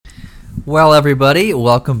Well, everybody,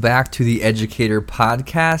 welcome back to the Educator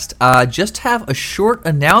Podcast. Just have a short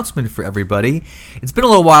announcement for everybody. It's been a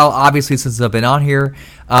little while, obviously, since I've been on here.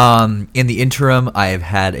 In the interim, I have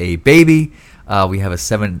had a baby. We have a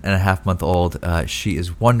 7.5-month-old. She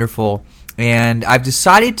is wonderful. And I've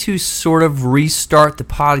decided to sort of restart the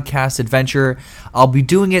podcast adventure. I'll be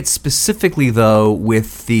doing it specifically, though,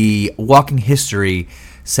 with the Walking History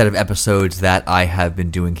set of episodes that I have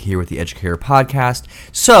been doing here with the Educator Podcast.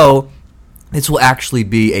 So this will actually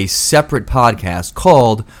be a separate podcast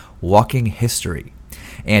called Walking History.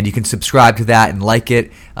 And you can subscribe to that and like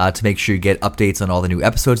it to make sure you get updates on all the new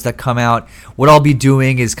episodes that come out. What I'll be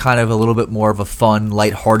doing is kind of a little bit more of a fun,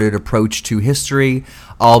 lighthearted approach to history.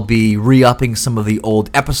 I'll be re-upping some of the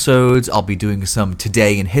old episodes. I'll be doing some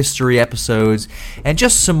Today in History episodes. And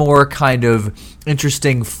just some more kind of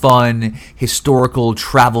interesting, fun, historical,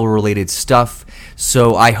 travel-related stuff.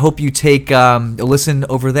 So I hope you take a listen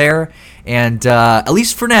over there. And at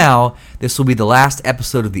least for now, this will be the last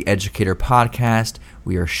episode of the Educator Podcast.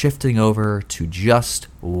 We are shifting over to just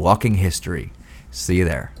Walking History. See you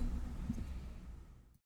there.